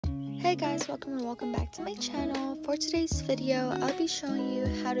Hey guys, welcome back to my channel. For today's video, I'll be showing you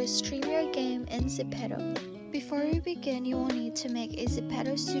how to stream your game in Zepeto. Before we begin, you will need to make a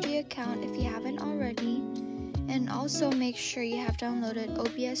Zepeto Studio account if you haven't already, and also make sure you have downloaded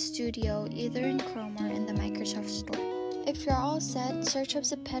OBS Studio either in Chrome or in the Microsoft Store. If you're all set, search up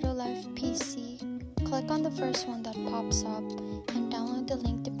Zepeto Live PC, click on the first one that pops up, and download the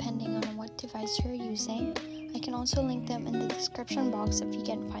link depending on what device you're using. I can also link them in the description box if you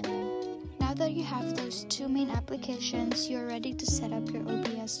can find them. Now that you have those two main applications, you're ready to set up your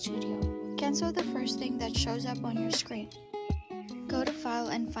OBS Studio. Cancel the first thing that shows up on your screen. Go to File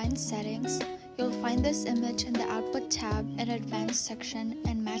and find Settings. You'll find this image in the Output tab and Advanced section,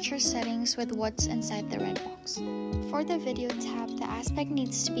 and match your settings with what's inside the red box. For the Video tab, the aspect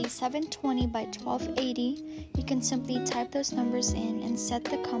needs to be 720 by 1280. You can simply type those numbers in and set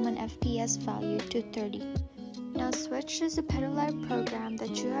the common FPS value to 30. Now switch to Zepeto Live program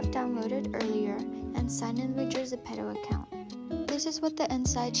that you have downloaded earlier and sign in with your Zepeto account. This is what the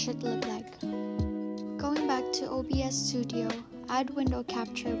inside should look like. Going back to OBS Studio, add window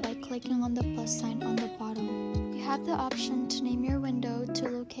capture by clicking on the plus sign on the bottom. You have the option to name your window to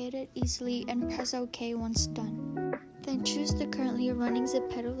locate it easily and press OK once done. Then choose the currently running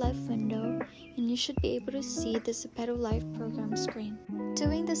Zepeto Live window and you should be able to see the Zepeto Live program screen.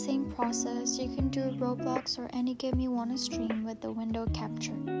 Doing the same process, you can do Roblox or any game you want to stream with the window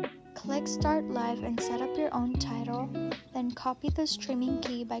capture. Click Start Live and set up your own title, then copy the streaming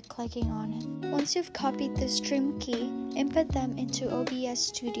key by clicking on it. Once you've copied the stream key, input them into OBS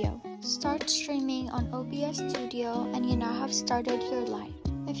Studio. Start streaming on OBS Studio and you now have started your live.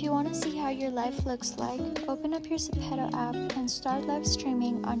 If you want to see how your live looks like, open up your Zepeto app and start live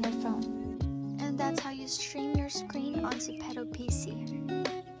streaming on your phone. And that's how you stream your screen on Zepeto PC.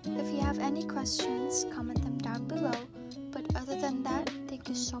 If you have any questions, comment them down below. But other than that, thank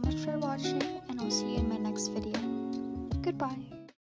you so much for watching and I'll see you in my next video. Goodbye.